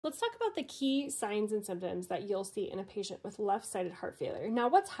Let's talk about the key signs and symptoms that you'll see in a patient with left-sided heart failure. Now,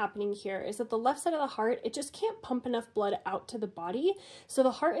 what's happening here is that the left side of the heart, it just can't pump enough blood out to the body, so the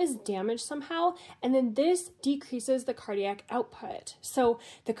heart is damaged somehow, and then this decreases the cardiac output. So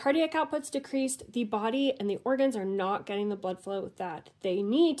the cardiac output's decreased, the body and the organs are not getting the blood flow that they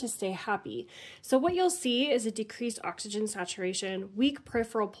need to stay happy. So what you'll see is a decreased oxygen saturation, weak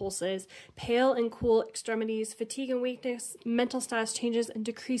peripheral pulses, pale and cool extremities, fatigue and weakness, mental status changes, and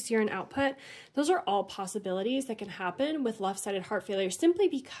decreased urine output. Those are all possibilities that can happen with left-sided heart failure simply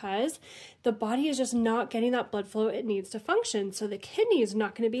because the body is just not getting that blood flow it needs to function. So the kidney is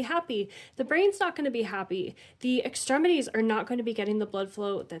not going to be happy. The brain's not going to be happy. The extremities are not going to be getting the blood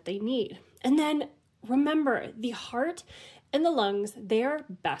flow that they need. And then remember, the heart and the lungs, they are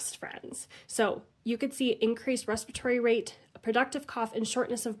best friends. So you could see increased respiratory rate, a productive cough, and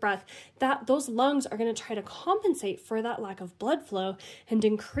shortness of breath. Those lungs are going to try to compensate for that lack of blood flow and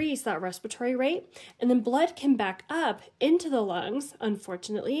increase that respiratory rate. And then blood can back up into the lungs,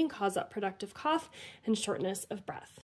 unfortunately, and cause that productive cough and shortness of breath.